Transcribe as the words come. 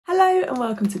Hello and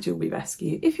welcome to Jewellery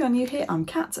Rescue. If you're new here, I'm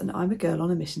Kat and I'm a girl on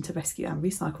a mission to rescue and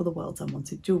recycle the world's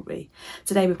unwanted jewellery.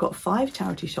 Today we've got 5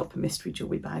 charity shop mystery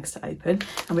jewellery bags to open,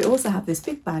 and we also have this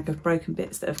big bag of broken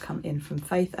bits that have come in from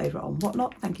Faith over on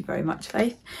Whatnot. Thank you very much,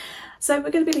 Faith. So we're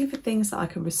going to be looking for things that I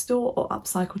can restore or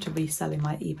upcycle to resell in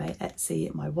my eBay,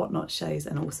 Etsy, my Whatnot shows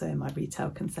and also in my retail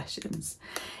concessions.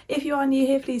 If you are new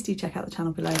here, please do check out the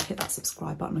channel below and hit that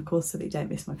subscribe button, of course, so that you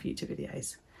don't miss my future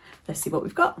videos. Let's see what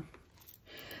we've got.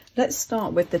 Let's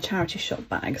start with the charity shop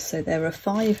bags. So there are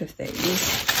 5 of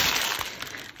these,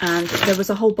 and there was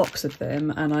a whole box of them,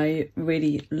 and I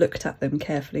really looked at them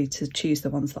carefully to choose the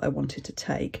ones that I wanted to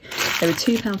take. They were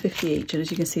 £2.50 each, and as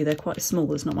you can see, they're quite small.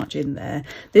 There's not much in there.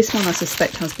 This one I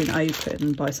suspect has been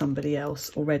opened by somebody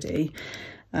else already,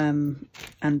 and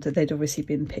they'd obviously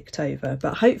been picked over,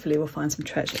 but hopefully we'll find some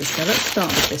treasures. So let's start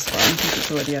with this one. I think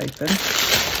it's already open.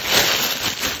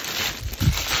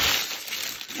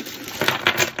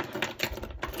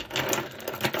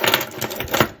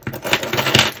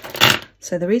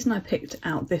 So the reason I picked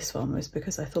out this one was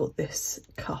because I thought this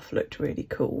cuff looked really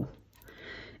cool.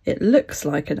 It looks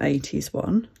like an 80s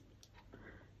one.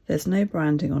 There's no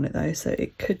branding on it though, so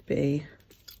it could be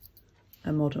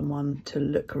a modern one to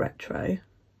look retro.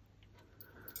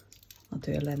 I'll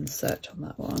do a lens search on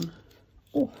that one.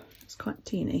 Oh, it's quite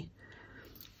teeny.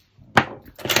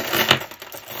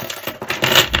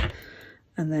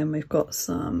 And then we've got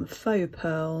some faux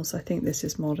pearls. I think this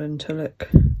is modern to look.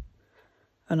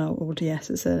 And oh yes,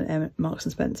 it's a Marks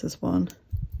and Spencer's one.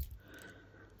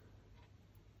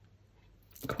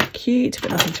 Quite cute,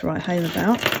 but nothing to write home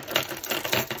about.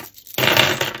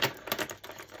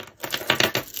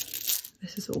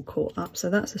 This is all caught up, so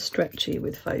that's a stretchy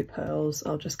with faux pearls.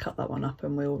 I'll just cut that one up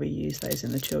and we'll reuse those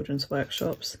in the children's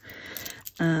workshops.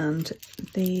 And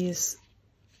these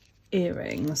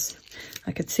earrings,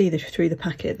 I could see through the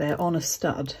packet, they're on a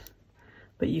stud,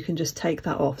 but you can just take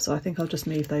that off. So I think I'll just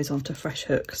move those onto fresh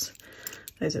hooks.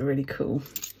 Those are really cool.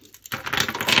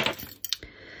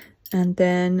 And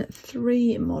then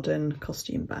 3 modern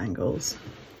costume bangles.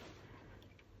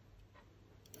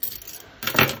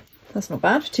 That's not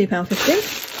bad,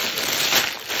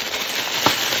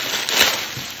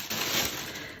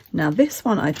 £2.50. Now this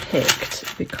one I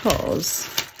picked because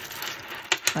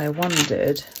I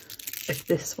wondered if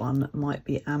this one might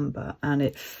be amber, and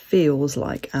it feels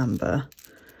like amber.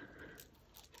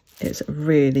 It's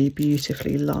really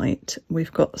beautifully light.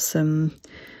 We've got some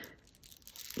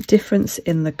difference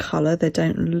in the colour. They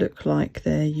don't look like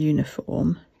they're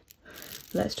uniform.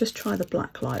 Let's just try the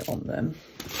black light on them.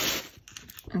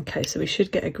 Okay, so we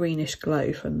should get a greenish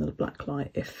glow from the black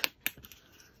light if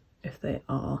they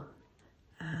are.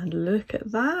 And look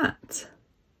at that.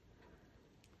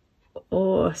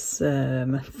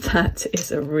 Awesome. That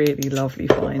is a really lovely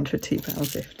find for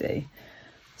 £2.50.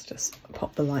 Let's just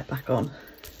pop the light back on.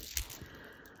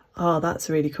 Oh, that's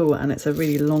really cool, and it's a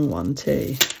really long one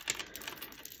too.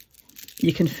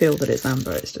 You can feel that it's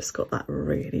amber. It's just got that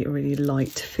really, really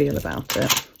light feel about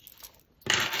it.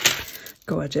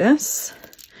 Gorgeous.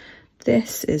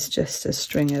 This is just a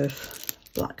string of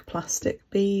black plastic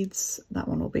beads. That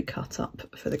one will be cut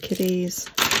up for the kiddies.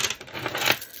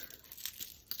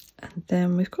 And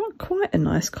then we've got quite a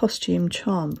nice costume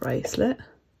charm bracelet.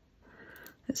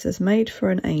 It says made for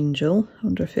an angel. I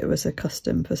wonder if it was a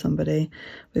custom for somebody.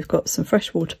 We've got some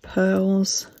freshwater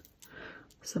pearls,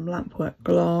 some lampwork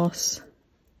glass.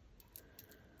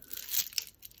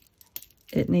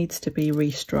 It needs to be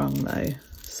restrung though,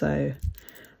 so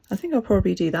I think I'll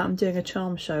probably do that. I'm doing a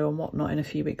charm show on Whatnot in a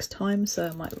few weeks' time, so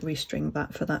I might restring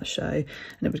that for that show,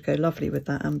 and it would go lovely with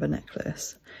that amber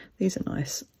necklace. These are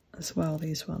nice as well,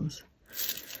 these ones.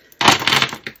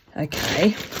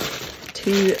 Okay.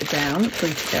 2 down,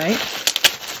 3 to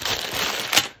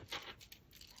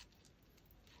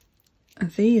go.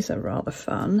 These are rather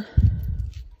fun.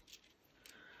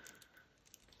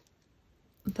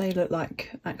 They look like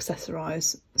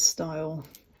accessorise style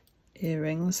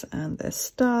earrings, and they're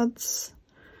studs.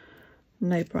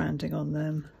 No branding on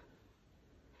them.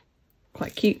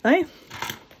 Quite cute though.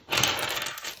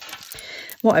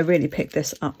 What I really picked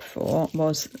this up for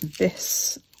was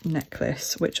this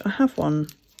necklace, which I have one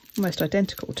almost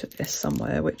identical to this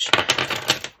somewhere, which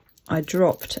I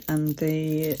dropped, and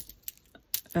the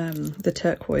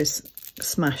turquoise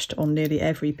smashed on nearly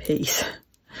every piece.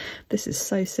 This is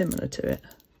so similar to it.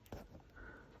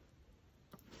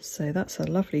 So that's a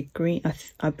lovely green.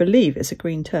 I believe it's a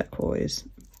green turquoise,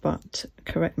 but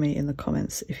correct me in the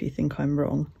comments if you think I'm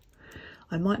wrong.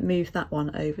 I might move that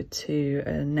one over to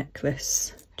a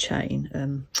necklace chain,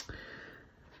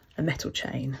 a metal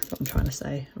chain, that's what I'm trying to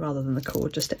say, rather than the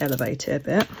cord, just to elevate it a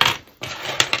bit.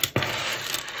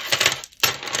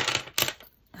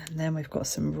 And then we've got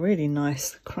some really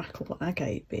nice crackle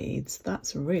agate beads.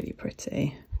 That's really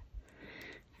pretty.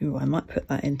 Ooh, I might put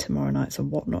that in tomorrow night's a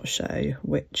Whatnot show,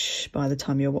 which by the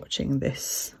time you're watching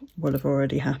this will have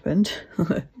already happened.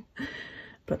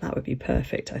 But that would be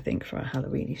perfect, I think, for a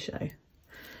Halloweeny show.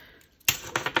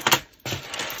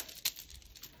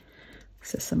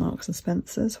 Is this a Marks and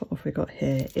Spencer's? What have we got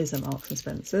here? Is a Marks and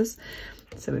Spencer's.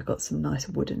 So we've got some nice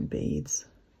wooden beads.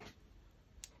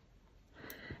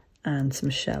 And some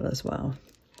shell as well.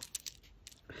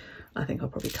 I think I'll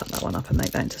probably cut that one up and make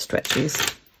that into stretchies.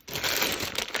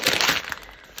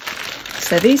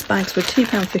 So these bags were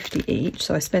 £2.50 each,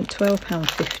 so I spent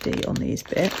 £12.50 on these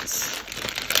bits.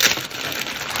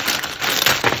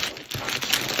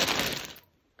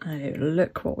 Oh,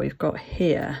 look what we've got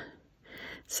here.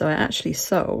 So I actually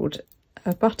sold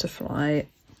a butterfly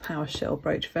power shell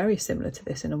brooch very similar to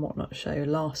this in a Whatnot show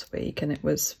last week, and it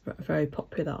was a very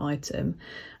popular item.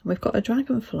 And we've got a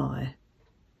dragonfly.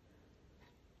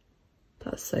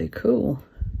 That's so cool.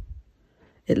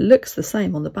 It looks the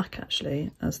same on the back actually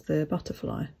as the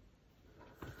butterfly.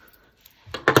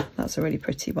 That's a really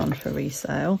pretty one for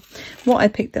resale. What I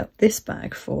picked up this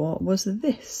bag for was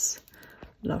this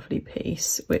lovely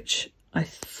piece, which I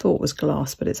thought was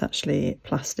glass, but it's actually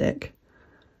plastic.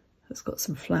 It's got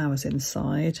some flowers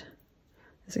inside.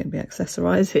 Is it going to be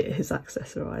accessorised? It is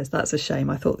accessorised. That's a shame.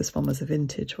 I thought this one was a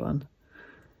vintage one,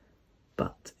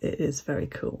 but it is very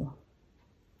cool.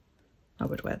 I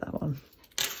would wear that one.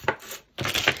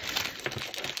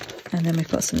 And then we've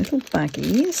got some little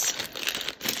baggies.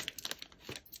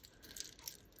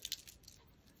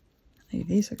 Oh,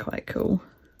 these are quite cool.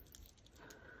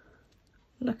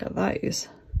 Look at those.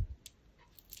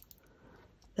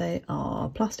 They are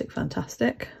plastic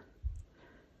fantastic.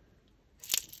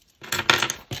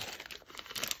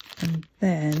 And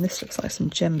then this looks like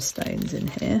some gemstones in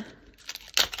here.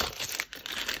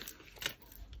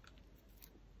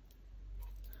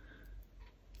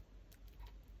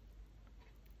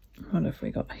 What have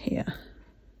we got here?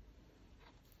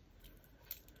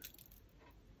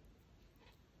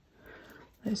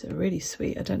 Those are really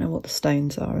sweet. I don't know what the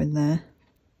stones are in there.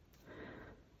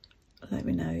 Let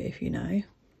me know if you know.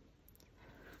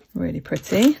 Really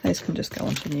pretty. Those can just go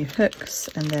onto new hooks.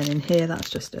 And then in here, that's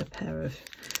just a pair of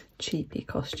cheapy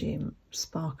costume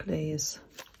sparklies.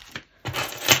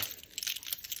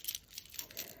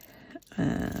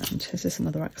 And is this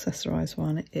another accessorised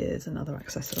one? It is another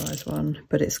accessorised one,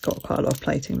 but it's got quite a lot of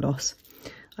plating loss.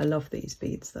 I love these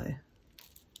beads though.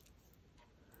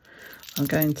 I'm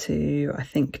going to, I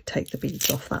think, take the beads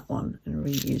off that one and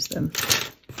reuse them.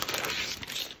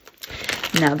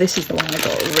 Now this is the one I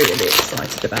got really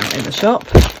excited about in the shop,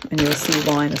 and you'll see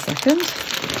why in a second.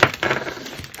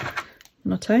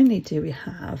 Not only do we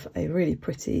have a really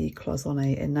pretty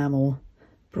cloisonné enamel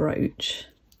brooch,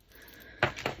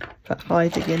 but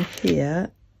hiding in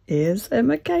here is a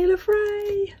Michaela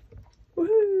Frey.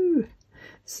 Woohoo!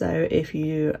 So if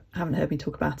you haven't heard me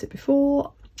talk about it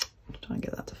before, I'll try and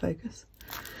get that to focus.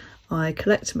 I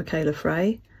collect Michaela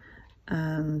Frey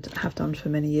and have done for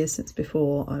many years, since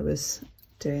before I was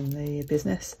doing the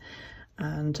business,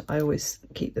 and I always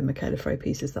keep the Michaela Frey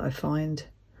pieces that I find.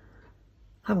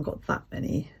 I haven't got that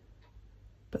many,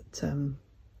 but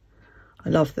I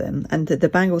love them. And the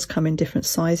bangles come in different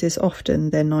sizes. Often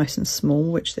they're nice and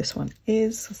small, which this one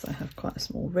is, because I have quite a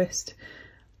small wrist,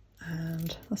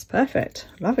 and that's perfect.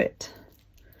 Love it.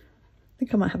 I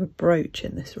think I might have a brooch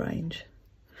in this range.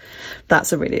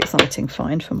 That's a really exciting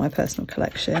find for my personal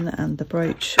collection, and the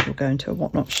brooch will go into a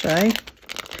Whatnot show.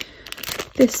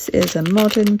 This is a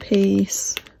modern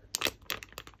piece,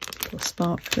 little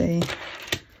sparkly,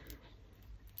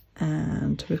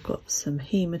 and we've got some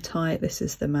hematite. This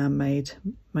is the man-made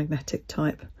magnetic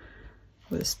type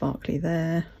with a sparkly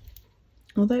there,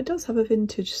 although it does have a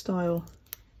vintage style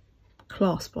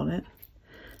clasp on it.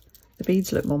 The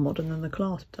beads look more modern than the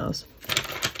clasp does.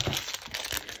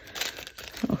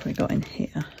 What have we got in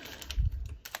here?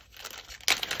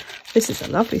 This is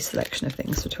a lovely selection of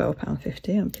things for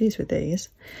 £12.50. I'm pleased with these.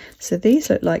 So these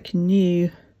look like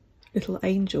new little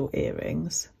angel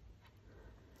earrings.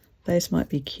 Those might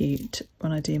be cute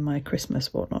when I do my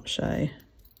Christmas Whatnot show.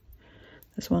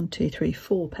 There's 1, 2, 3,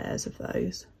 4 pairs of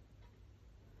those.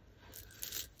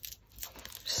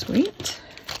 Sweet.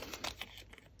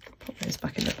 Pop those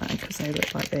back in the bag because they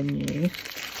look like they're new.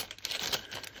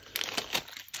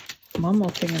 One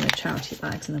more thing in the charity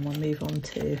bags, and then we'll move on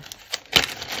to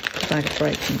the bag of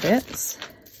broken bits.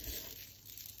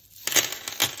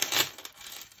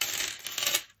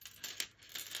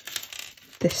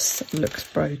 This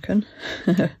looks broken.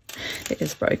 It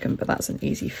is broken, but that's an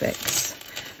easy fix.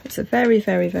 It's a very,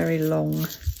 very, very long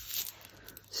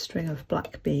string of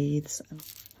black beads.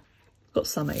 Got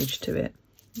some age to it.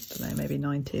 I don't know, maybe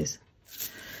 90s.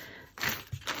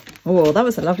 Oh, that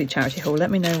was a lovely charity haul.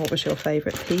 Let me know what was your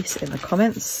favourite piece in the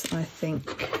comments. I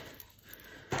think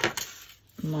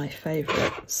my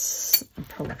favourites are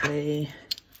probably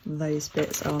those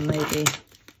bits are maybe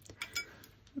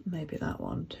that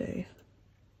one too.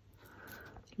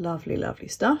 Lovely, lovely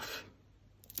stuff.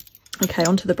 Okay,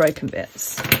 on to the broken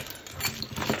bits.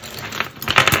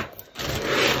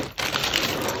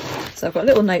 So I've got a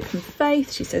little note from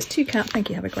Faith. She says, "To Kat, thank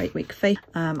you, have a great week, Faith."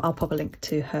 I'll pop a link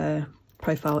to her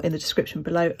profile in the description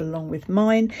below along with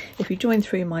mine. If you join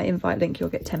through my invite link, you'll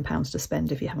get £10 to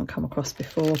spend if you haven't come across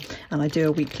before, and I do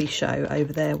a weekly show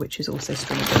over there which is also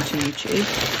streamed onto YouTube.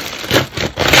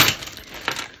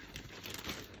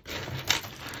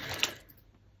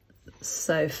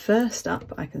 So first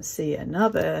up, I can see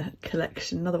another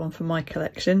collection, another one from my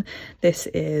collection. This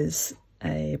is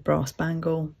a brass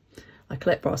bangle. I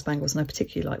collect brass bangles and I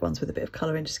particularly like ones with a bit of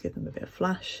colour in, just to give them a bit of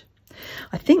flash.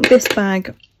 I think this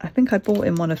bag, I think I bought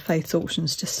in one of Faith's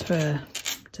auctions just for, I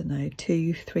don't know,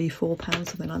 £2, £3, £4,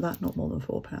 something like that, not more than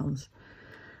 £4.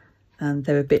 And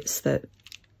there were bits that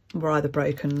were either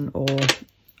broken or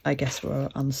I guess were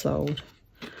unsold.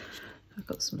 I've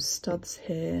got some studs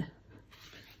here.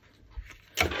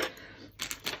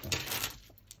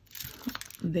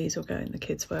 These will go in the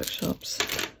kids' workshops.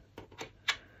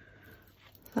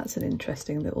 That's an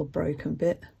interesting little broken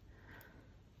bit.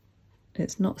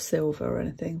 It's not silver or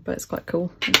anything, but it's quite cool.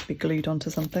 It could be glued onto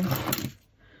something. I've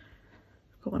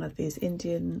got one of these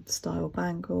Indian style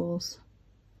bangles.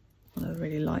 One of the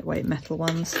really lightweight metal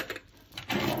ones.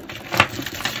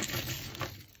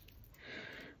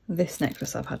 This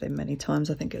necklace I've had in many times.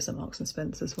 I think it was a Marks and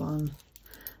Spencer's one.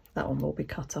 That one will be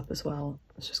cut up as well.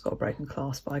 It's just got a broken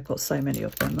clasp, but I've got so many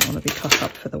of them that want to be cut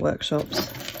up for the workshops.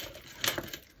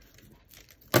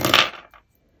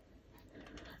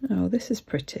 Oh, this is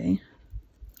pretty.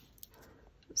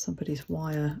 Somebody's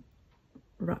wire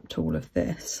wrapped all of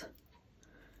this.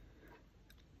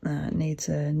 It needs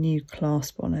a new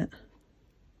clasp on it.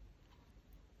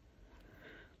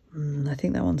 I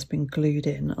think that one's been glued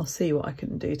in. I'll see what I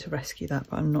can do to rescue that,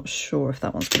 but I'm not sure if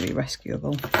that one's going to be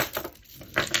rescuable.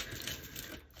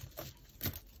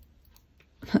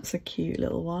 That's a cute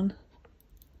little one.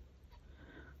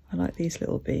 I like these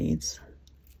little beads.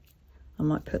 I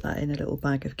might put that in a little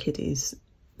bag of kiddies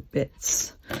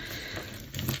bits.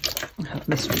 I have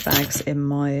mystery bags in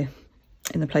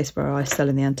the place where I sell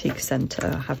in the antique centre.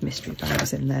 I have mystery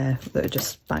bags in there that are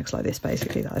just bags like this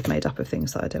basically that I've made up of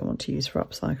things that I don't want to use for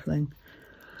upcycling.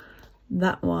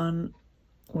 That one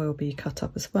will be cut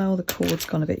up as well. The cord's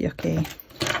gone a bit yucky.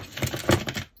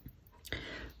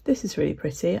 This is really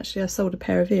pretty. Actually, I sold a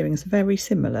pair of earrings very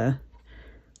similar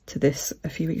to this a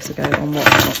few weeks ago on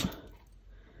Whatnot.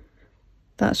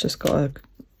 That's just got a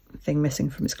thing missing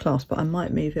from its clasp, but I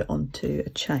might move it onto a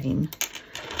chain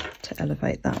to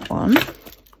elevate that one.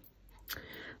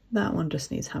 That one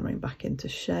just needs hammering back into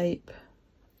shape.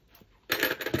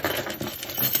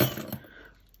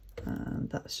 And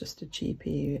that's just a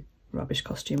cheapy rubbish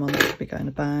costume on that could be going in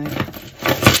a bag.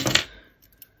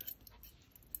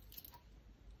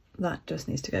 That just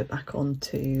needs to go back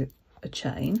onto a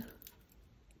chain.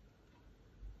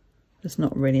 There's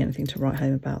not really anything to write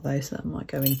home about though, so that might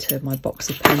go into my box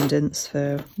of pendants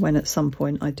for when at some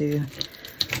point I do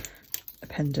a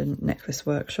pendant necklace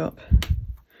workshop.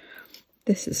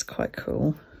 This is quite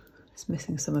cool. It's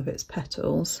missing some of its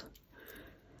petals,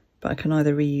 but I can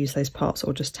either reuse those parts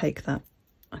or just take that.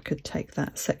 I could take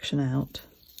that section out.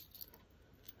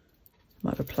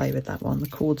 Might have a play with that one.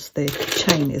 The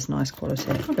chain is nice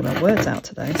quality. I can't get my words out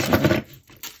today, so.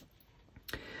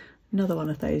 Another one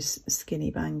of those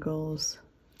skinny bangles.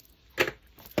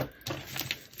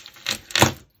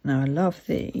 Now I love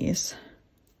these.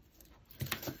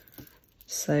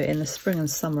 So in the spring and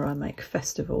summer I make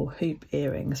festival hoop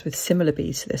earrings with similar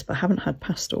beads to this, but I haven't had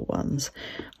pastel ones.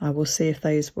 I will see if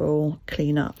those will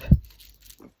clean up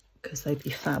because they'd be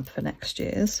fab for next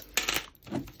year's.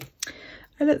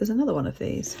 Oh look, there's another one of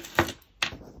these.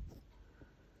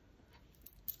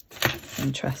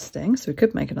 Interesting. So we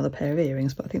could make another pair of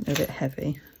earrings, but I think they're a bit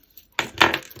heavy.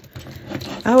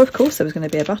 Oh, of course there was going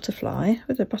to be a butterfly.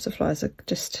 The butterflies are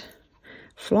just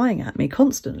flying at me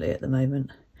constantly at the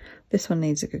moment. This one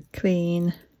needs a good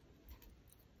clean.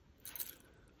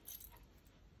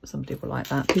 Somebody will like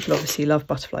that. People obviously love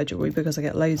butterfly jewellery because I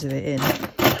get loads of it in.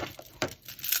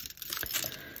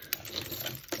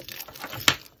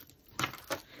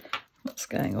 What's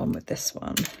going on with this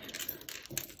one?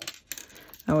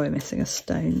 Oh, we're missing a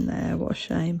stone there. What a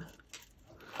shame.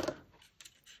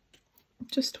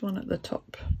 Just one at the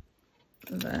top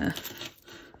there.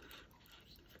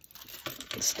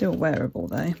 It's still wearable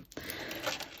though.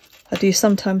 I do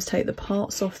sometimes take the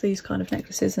parts off these kind of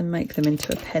necklaces and make them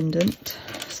into a pendant,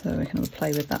 so we can have a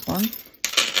play with that one.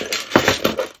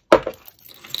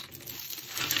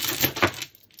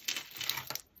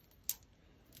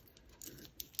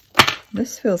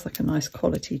 This feels like a nice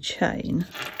quality chain.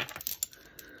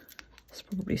 It's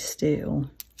probably steel.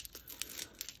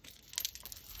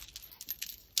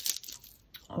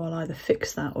 I'll either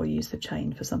fix that or use the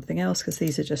chain for something else, because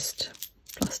these are just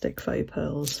plastic faux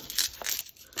pearls.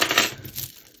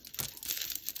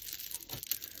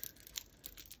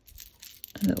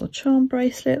 A little charm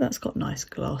bracelet, that's got nice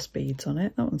glass beads on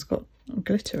it. That one's got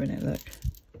glitter in it, look.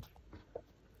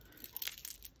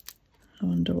 I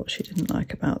wonder what she didn't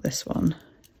like about this one.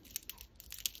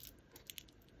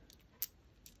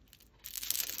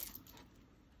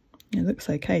 It looks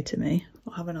okay to me.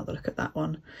 I'll have another look at that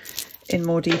one in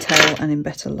more detail and in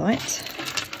better light.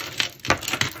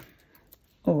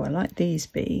 Oh, I like these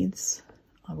beads.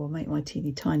 I will make my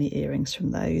teeny tiny earrings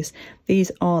from those.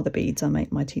 These are the beads I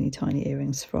make my teeny tiny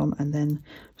earrings from, and then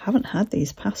I haven't had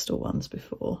these pastel ones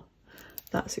before.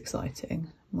 That's exciting.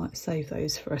 Might save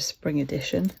those for a spring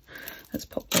edition. Let's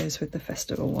pop those with the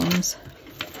festival ones.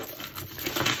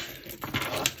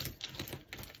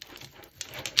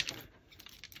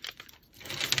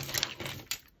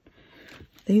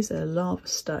 These are lava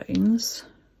stones.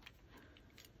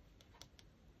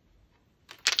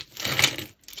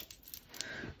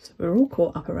 So we're all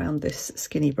caught up around this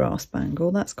skinny brass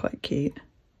bangle. That's quite cute.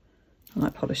 I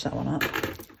might polish that one up.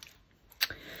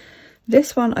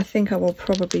 This one, I think I will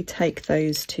probably take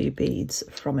those two beads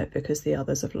from it because the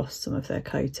others have lost some of their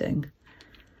coating.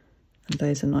 And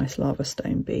those are nice lava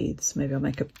stone beads. Maybe I'll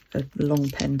make a long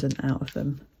pendant out of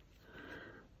them,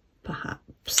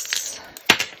 perhaps.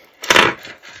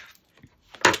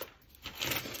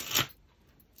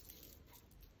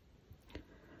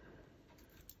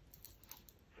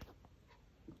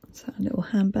 Is that a little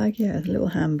handbag? Yeah, a little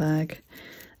handbag.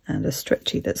 And a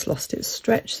stretchy that's lost its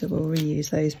stretch, so we'll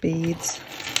reuse those beads.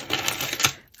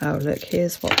 Oh look,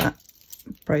 here's what that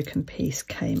broken piece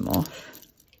came off.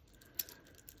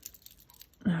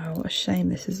 Oh, what a shame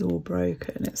this is all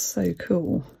broken. It's so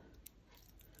cool.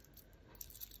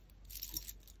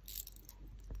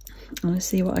 I want to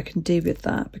see what I can do with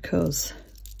that because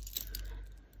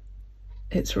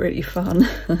it's really fun.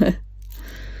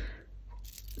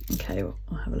 Okay, well,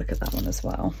 I'll have a look at that one as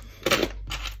well.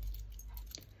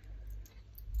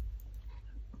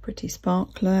 Pretty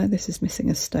sparkler. This is missing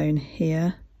a stone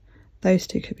here. Those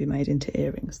two could be made into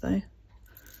earrings though.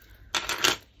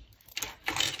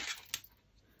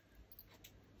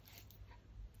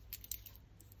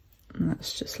 And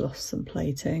that's just lost some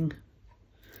plating.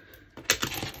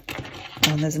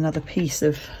 And there's another piece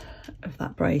of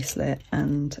that bracelet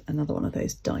and another one of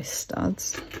those dice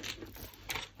studs.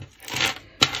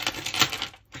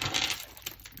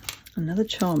 Another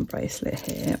charm bracelet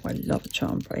here. I love a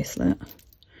charm bracelet.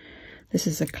 This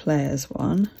is a Claire's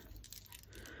one.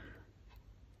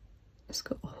 It's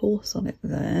got a horse on it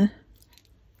there.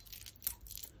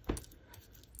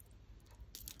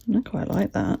 I quite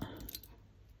like that.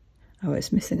 Oh,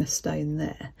 it's missing a stone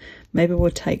there. Maybe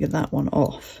we'll take that one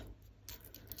off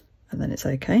and then it's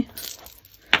okay.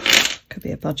 Could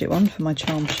be a budget one for my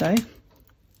charm show.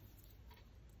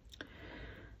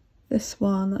 This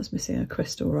one, that's missing a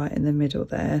crystal right in the middle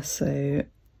there, so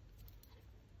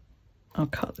I'll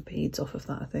cut the beads off of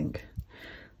that, I think.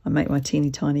 I make my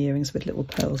teeny tiny earrings with little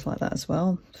pearls like that as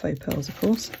well. Faux pearls, of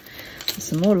course. There's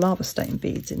some more lava stone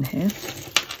beads in here.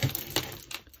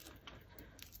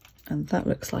 And that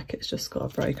looks like it's just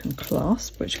got a broken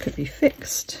clasp, which could be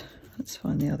fixed. Let's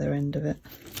find the other end of it.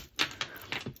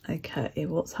 Okay,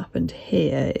 what's happened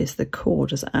here is the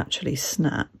cord has actually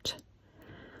snapped.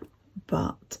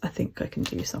 But I think I can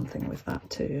do something with that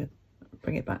to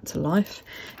bring it back to life.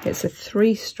 It's a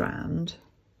 3-strand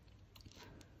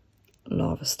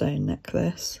lava stone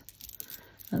necklace,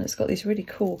 and it's got these really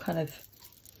cool kind of,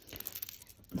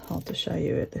 hard to show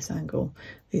you at this angle,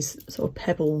 these sort of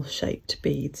pebble shaped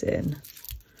beads in.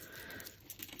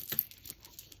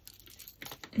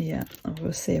 Yeah,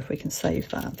 we'll see if we can save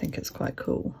that. I think it's quite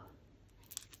cool.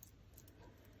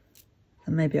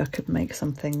 And maybe I could make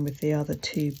something with the other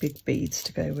 2 big beads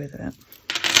to go with it.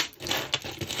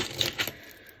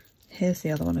 Here's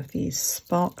the other one of these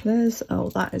sparklers. Oh,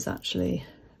 that is actually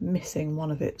missing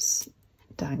one of its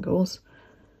dangles,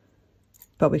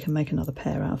 but we can make another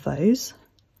pair out of those.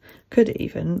 Could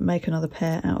even make another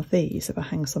pair out of these if I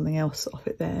hang something else off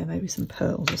it there, maybe some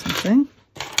pearls or something.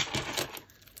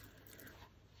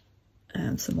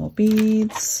 And some more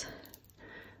beads.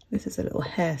 This is a little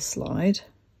hair slide.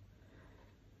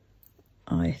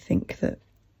 I think that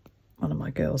one of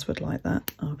my girls would like that.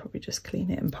 I'll probably just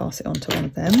clean it and pass it on to one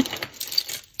of them.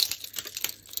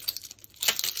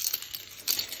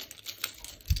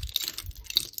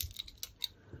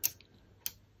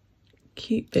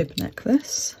 Cute bib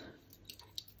necklace.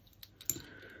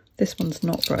 This one's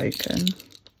not broken.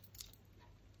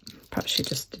 Perhaps she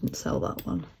just didn't sell that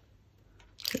one.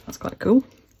 I think that's quite cool.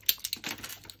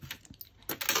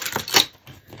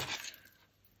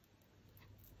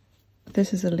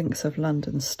 This is a Links of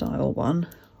London style one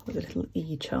with a little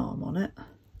E charm on it.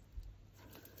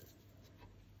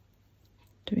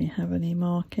 Do we have any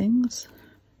markings?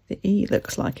 The E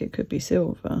looks like it could be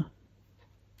silver.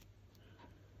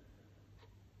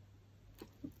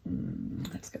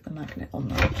 Let's get the magnet on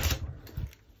that.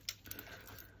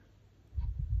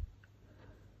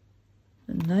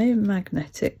 No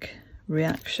magnetic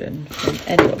reaction from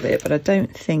any of it, but I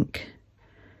don't think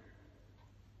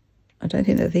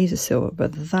that these are silver,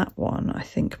 but that one I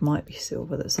think might be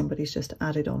silver that somebody's just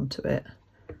added onto it.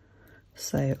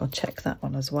 So I'll check that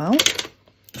one as well.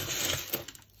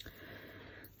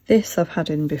 This I've had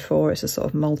in before. It's a sort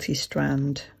of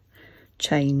multi-strand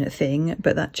chain thing,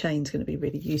 but that chain's going to be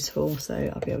really useful,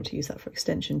 so I'll be able to use that for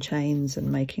extension chains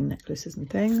and making necklaces and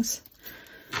things.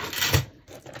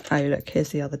 Oh look, here's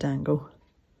the other dangle,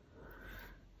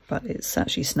 but it's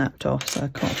actually snapped off, so I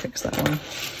can't fix that one.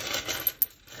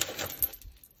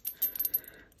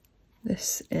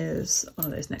 This is one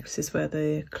of those necklaces where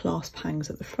the clasp hangs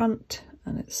at the front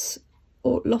and it's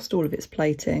lost all of its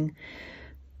plating,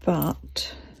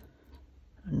 but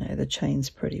no, the chain's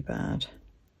pretty bad.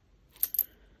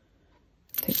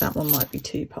 I think that one might be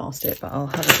too past it, but I'll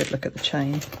have a good look at the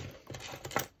chain.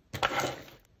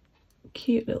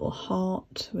 Cute little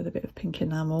heart with a bit of pink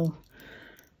enamel.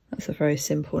 That's a very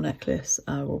simple necklace.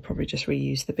 I will probably just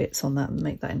reuse the bits on that and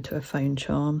make that into a phone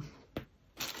charm.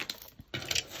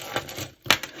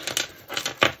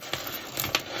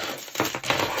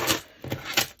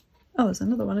 Oh, there's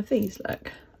another one of these,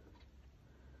 look.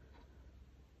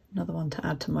 Another one to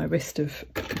add to my wrist of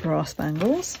brass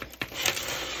bangles.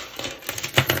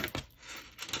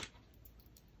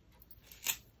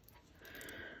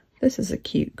 This is a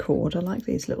cute cord. I like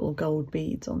these little gold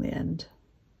beads on the end.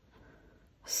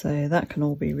 So that can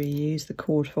all be reused, the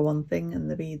cord for one thing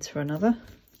and the beads for another.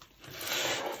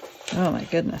 Oh my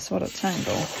goodness, what a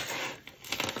tangle.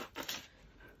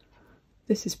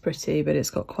 This is pretty, but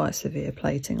it's got quite severe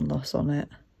plating loss on it.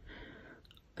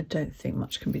 I don't think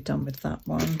much can be done with that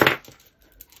one.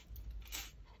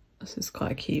 This is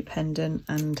quite a cute pendant,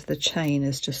 and the chain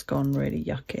has just gone really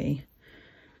yucky.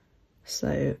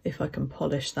 So if I can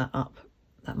polish that up,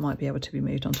 that might be able to be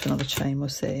moved onto another chain. We'll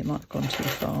see, it might have gone too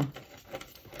far.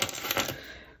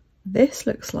 This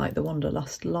looks like the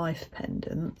Wanderlust Life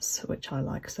pendants, which I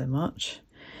like so much,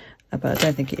 but I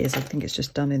don't think it is. I think it's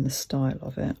just done in the style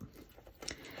of it.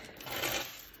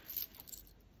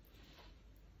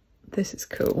 This is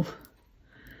cool.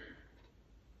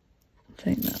 I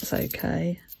think that's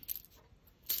okay.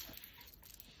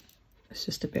 It's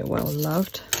just a bit well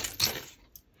loved.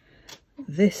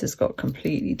 This has got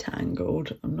completely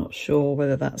tangled. I'm not sure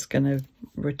whether that's going to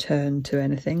return to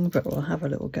anything, but we'll have a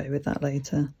little go with that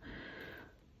later.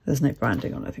 There's no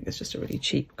branding on it. I think it's just a really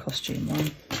cheap costume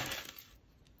one.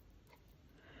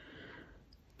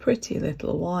 Pretty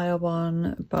little wire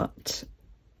one, but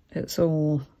it's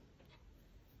all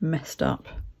messed up.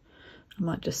 I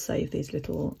might just save these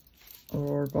little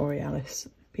Aurora Borealis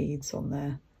beads on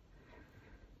there.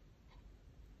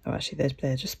 Oh, actually,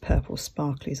 they're just purple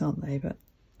sparklies, aren't they? But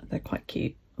they're quite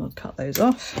cute. We'll cut those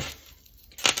off.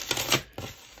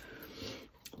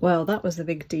 Well, that was the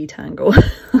big detangle.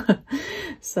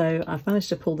 So I've managed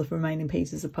to pull the remaining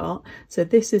pieces apart. So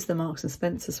this is the Marks and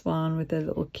Spencer's one with the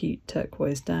little cute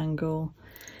turquoise dangle.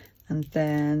 And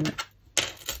then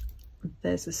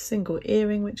there's a single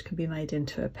earring which can be made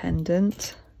into a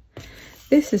pendant.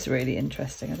 This is really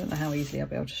interesting. I don't know how easily I'll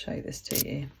be able to show this to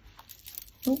you.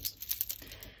 Oops.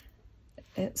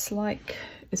 It's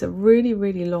a really,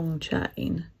 really long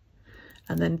chain,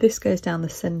 and then this goes down the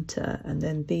centre, and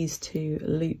then these two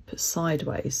loop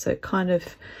sideways, so it kind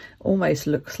of almost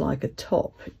looks like a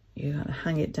top. You kind of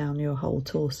hang it down your whole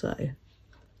torso.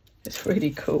 It's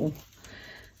really cool.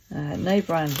 No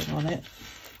branding on it.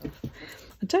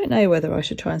 I don't know whether I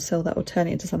should try and sell that or turn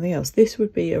it into something else. This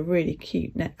would be a really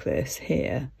cute necklace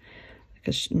here,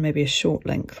 maybe a short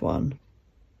length one.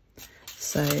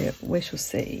 So we shall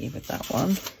see with that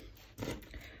one.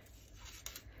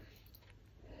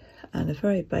 And a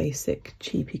very basic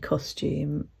cheapy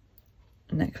costume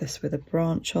necklace with a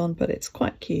branch on, but it's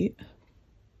quite cute.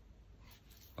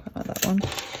 Quite I like that one.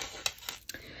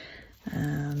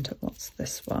 And what's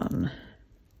this one?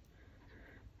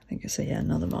 I think it's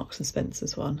another Marks and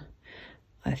Spencer's one.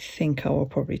 I think I will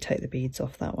probably take the beads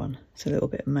off that one. It's a little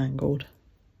bit mangled.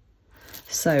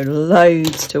 So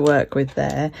loads to work with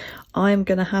there. I'm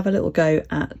going to have a little go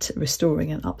at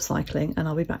restoring and upcycling, and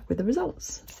I'll be back with the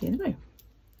results. See you in a moment.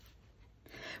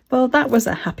 Well, that was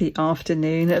a happy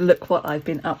afternoon. Look what I've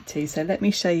been up to. So let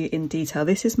me show you in detail.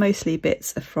 This is mostly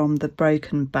bits from the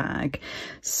broken bag.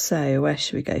 So where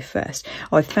should we go first?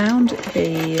 I found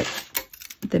the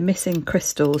missing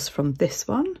crystals from this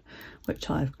one, which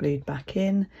I've glued back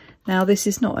in. Now this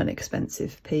is not an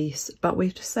expensive piece, but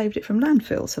we've just saved it from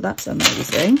landfill, so that's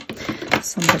amazing.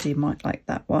 Somebody might like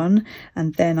that one.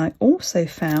 And then I also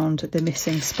found the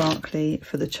missing sparkly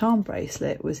for the charm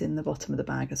bracelet was in the bottom of the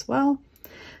bag as well.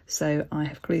 So I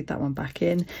have glued that one back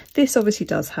in. This obviously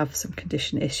does have some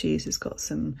condition issues. It's got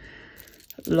some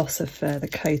loss of the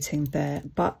coating there,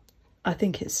 but I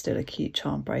think it's still a cute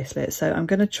charm bracelet. So I'm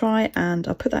going to try and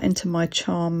I'll put that into my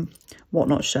charm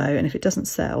whatnot show, and if it doesn't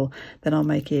sell, then I'll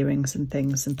make earrings and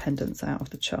things and pendants out of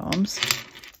the charms.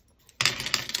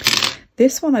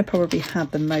 This one I probably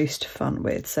had the most fun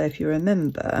with. So if you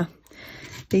remember,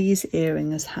 these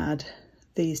earrings had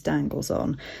these dangles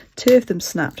on. 2 of them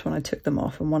snapped when I took them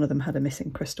off, and one of them had a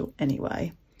missing crystal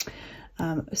anyway.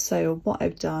 So what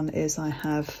I've done is I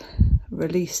have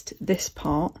released this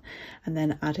part and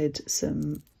then added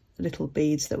some little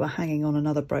beads that were hanging on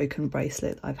another broken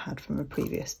bracelet I've had from a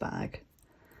previous bag.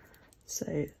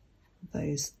 So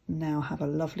those now have a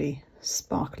lovely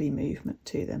sparkly movement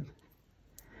to them,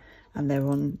 and they're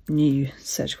on new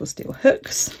surgical steel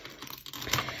hooks.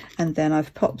 And then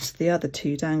I've popped the other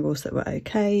 2 dangles that were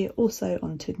okay also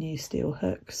onto new steel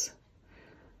hooks,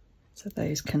 so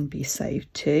those can be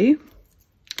saved too.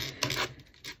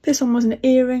 This one was an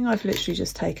earring. I've literally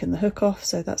just taken the hook off,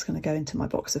 so that's going to go into my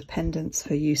box of pendants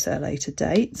for use at a later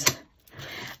date.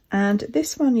 And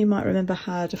this one, you might remember,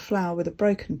 had a flower with a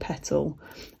broken petal,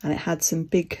 and it had some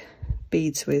big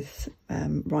beads with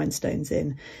rhinestones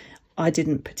in. I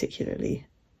didn't particularly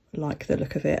like the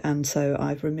look of it, and so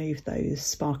I've removed those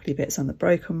sparkly bits on the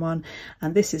broken one,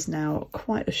 and this is now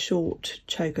quite a short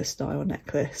choker style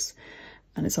necklace,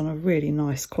 and it's on a really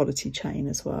nice quality chain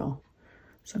as well.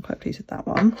 So I'm quite pleased with that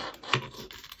one.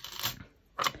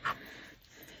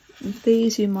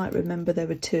 These, you might remember, there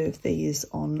were 2 of these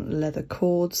on leather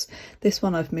cords. This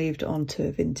one I've moved on to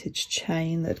a vintage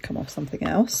chain that had come off something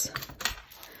else.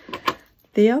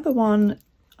 The other one,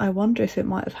 I wonder if it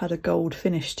might have had a gold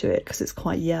finish to it because it's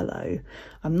quite yellow.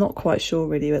 I'm not quite sure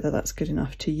really whether that's good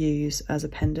enough to use as a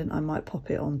pendant. I might pop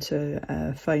it onto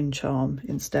a phone charm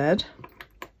instead.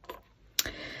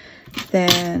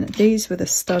 Then these were the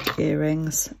stud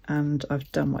earrings, and I've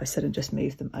done what I said and just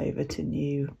moved them over to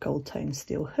new gold tone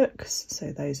steel hooks,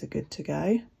 so those are good to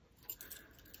go.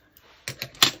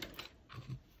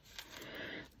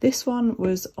 This one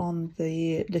was on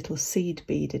the little seed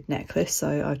beaded necklace,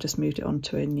 so I've just moved it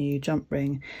onto a new jump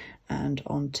ring and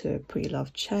onto a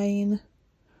pre-loved chain.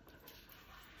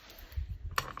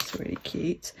 It's really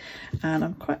cute, and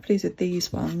I'm quite pleased with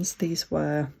these ones. These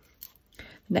were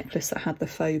necklace that had the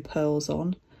faux pearls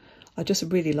on. I just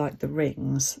really liked the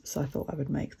rings, so I thought I would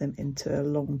make them into a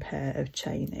long pair of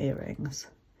chain earrings,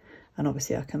 and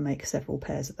obviously I can make several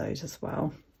pairs of those as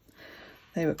well.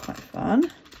 They were quite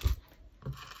fun.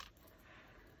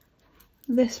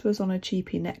 This was on a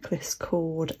cheapy necklace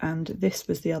cord, and this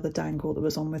was the other dangle that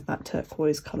was on with that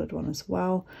turquoise coloured one as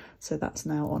well, so that's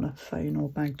now on a phone or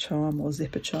bag charm or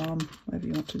zipper charm, whatever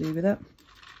you want to do with it.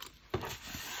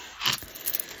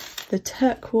 The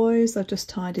turquoise, I've just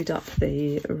tidied up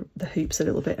the hoops a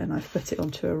little bit, and I've put it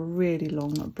onto a really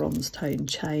long bronze tone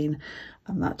chain,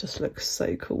 and that just looks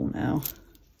so cool now.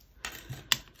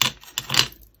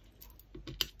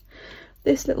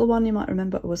 This little one, you might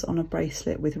remember, was on a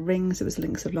bracelet with rings. It was a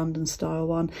Links of London style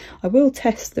one. I will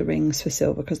test the rings for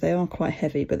silver because they are quite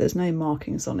heavy, but there's no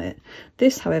markings on it.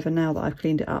 This, however, now that I've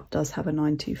cleaned it up, does have a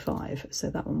 925, so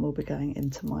that one will be going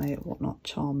into my Whatnot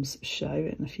Charms show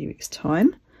in a few weeks'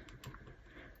 time.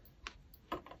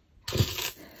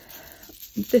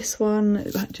 This one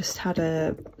just had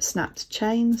a snapped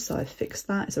chain, so I fixed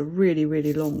that. It's a really,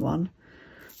 really long one,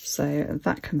 so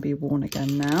that can be worn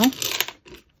again now.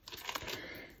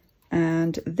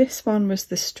 And this one was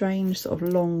the strange sort of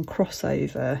long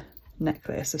crossover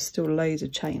necklace. There's still loads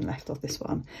of chain left off this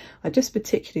one. I just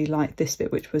particularly liked this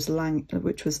bit, which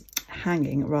was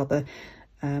hanging rather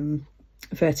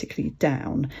vertically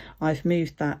down. I've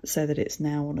moved that so that it's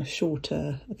now on a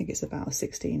shorter, I think it's about a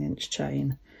 16-inch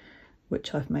chain,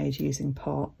 which I've made using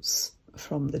parts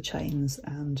from the chains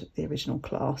and the original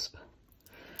clasp.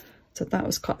 So that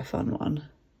was quite a fun one.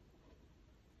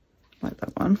 Like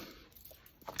that one.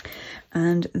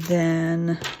 And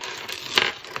then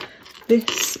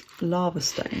this lava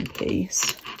stone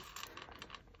piece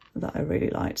that I really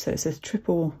liked. So it's a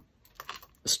triple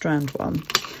strand one.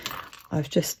 I've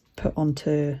just put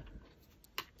onto,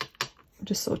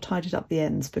 just sort of tied it up the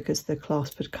ends because the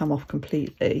clasp had come off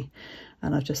completely,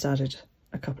 and I've just added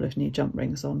a couple of new jump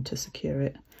rings on to secure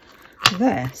it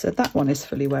there. So that one is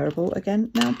fully wearable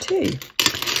again now too.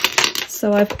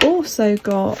 So I've also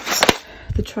got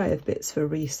the tray of bits for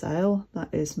resale. That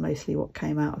is mostly what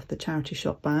came out of the charity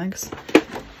shop bags.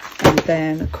 And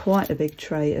then quite a big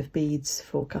tray of beads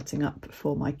for cutting up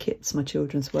for my kits, my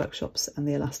children's workshops, and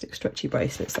the elastic stretchy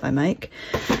bracelets that I make.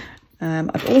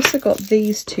 I've also got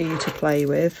these two to play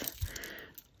with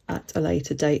at a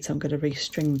later date. I'm going to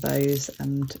restring those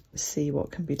and see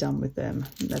what can be done with them.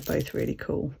 They're both really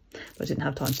cool, but I didn't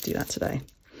have time to do that today.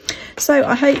 So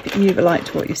I hope you've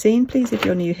liked what you've seen. Please, if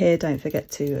you're new here, don't forget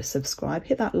to subscribe.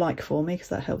 Hit that like for me because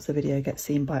that helps the video get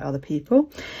seen by other people.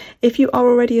 If you are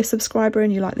already a subscriber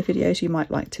and you like the videos, you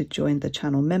might like to join the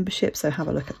channel membership. So have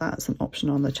a look at that. It's an option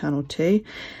on the channel too.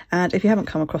 And if you haven't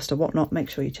come across to Whatnot,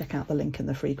 make sure you check out the link and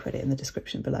the free credit in the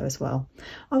description below as well.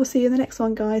 I will see you in the next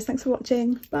one, guys. Thanks for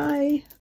watching. Bye.